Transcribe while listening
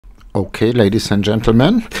Okay, ladies and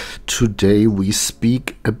gentlemen, today we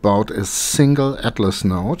speak about a single Atlas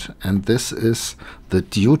node, and this is the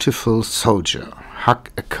dutiful soldier.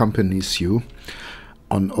 Huck accompanies you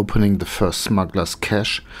on opening the first smuggler's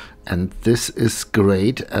cache, and this is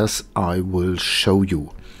great as I will show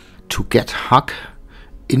you. To get Huck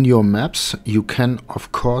in your maps, you can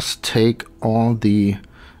of course take all the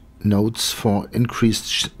nodes for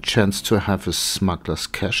increased chance to have a smuggler's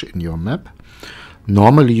cache in your map.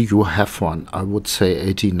 Normally you have one. I would say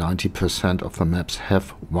 80–90% of the maps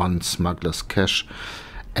have one smuggler's cache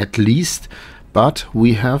at least, but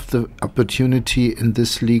we have the opportunity in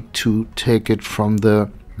this league to take it from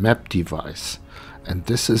the map device, and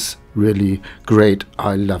this is really great.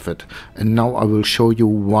 I love it. And now I will show you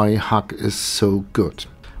why Huck is so good.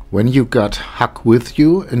 When you got Huck with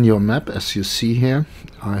you in your map, as you see here,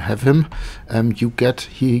 I have him,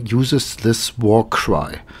 he uses this war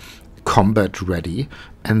cry, combat ready,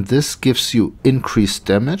 and this gives you increased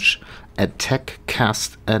damage, attack,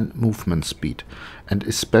 cast and movement speed, and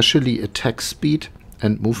especially attack speed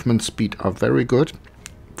and movement speed are very good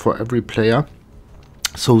for every player,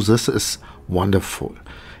 so this is wonderful.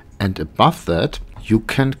 And above that you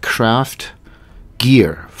can craft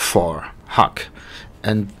gear for Huck,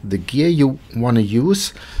 and the gear you want to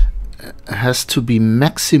use has to be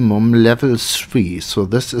maximum level 3. So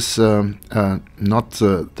this is not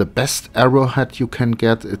the best arrowhead you can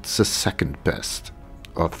get, it's the second best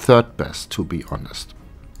or third best, to be honest.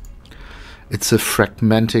 It's a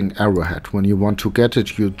fragmenting arrowhead. When you want to get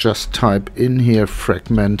it, you just type in here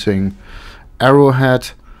fragmenting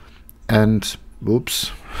arrowhead and whoops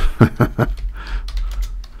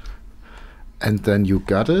and then you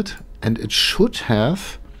got it, and it should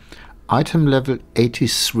have item level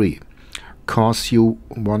 83. Cause you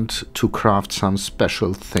want to craft some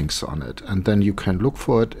special things on it, and then you can look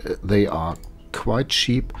for it. They are quite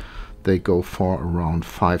cheap. They go for around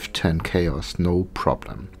 5–10 chaos, no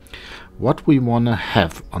problem. What we want to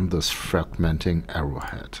have on this fragmenting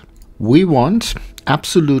arrowhead, we want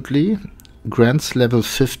absolutely grants level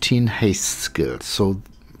 15 haste skill, so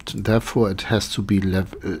therefore it has to be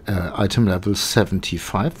item level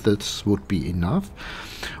 75. This would be enough.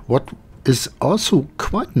 What is also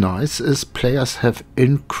quite nice is players have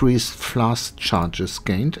increased flask charges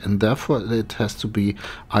gained, and therefore it has to be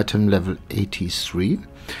item level 83.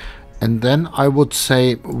 And then I would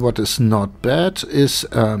say what is not bad is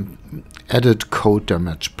added cold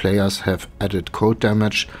damage. Players have added cold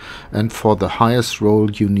damage, and for the highest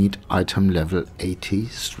roll you need item level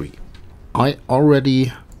 83. I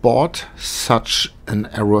already bought such an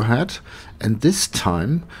arrowhead, and this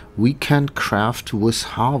time we can craft with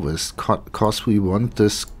harvest because we want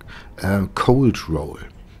this cold roll.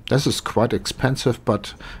 This is quite expensive,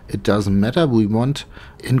 but it doesn't matter. We want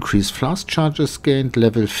increased flask charges gained,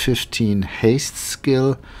 level 15 haste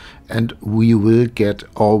skill, and we will get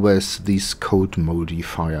always this cold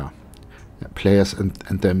modifier. Players and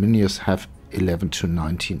their minions have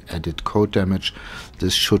 11–19 added cold damage.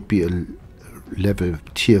 This should be a level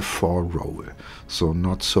tier 4 roll, so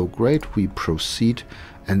not so great. We proceed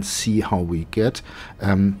and see how we get.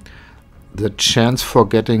 The chance for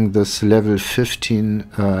getting this level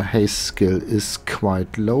 15 haste skill is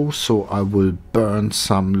quite low, so I will burn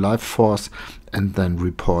some life force and then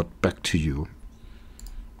report back to you.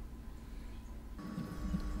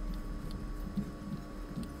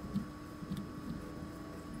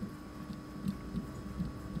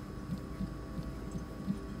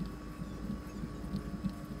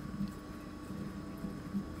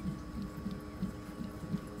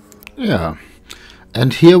 Yeah,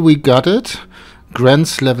 and here we got it.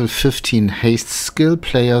 Grants level 15 haste skill.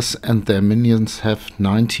 Players and their minions have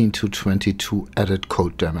 19–22 added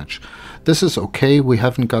cold damage. This is okay. We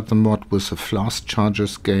haven't got the mod with the flask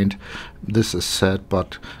charges gained. This is sad,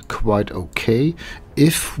 but quite okay.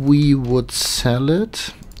 If we would sell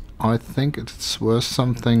it, I think it's worth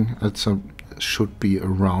something. Should be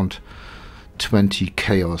around 20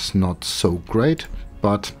 chaos. Not so great,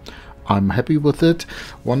 but I'm happy with it.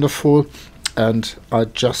 Wonderful. And I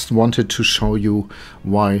just wanted to show you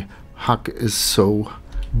why Huck is so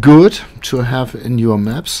good to have in your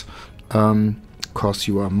maps, because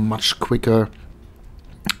you are much quicker,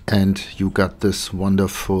 and you got this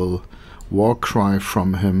wonderful war cry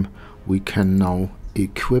from him. We can now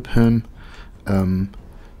equip him.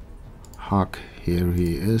 Huck, here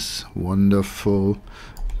he is. Wonderful.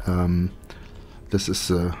 This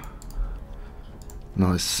is a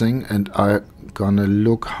nice thing, and I'm gonna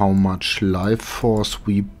look how much life force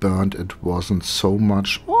we burned. It wasn't so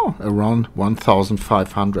much, around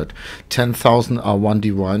 1,500. 10,000 are 1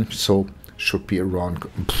 divine, so should be around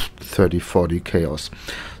 30-40 chaos.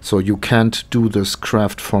 So you can't do this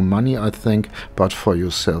craft for money, I think, but for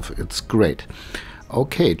yourself it's great.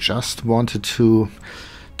 Okay, just wanted to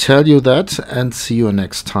tell you that, and see you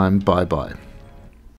next time. Bye bye.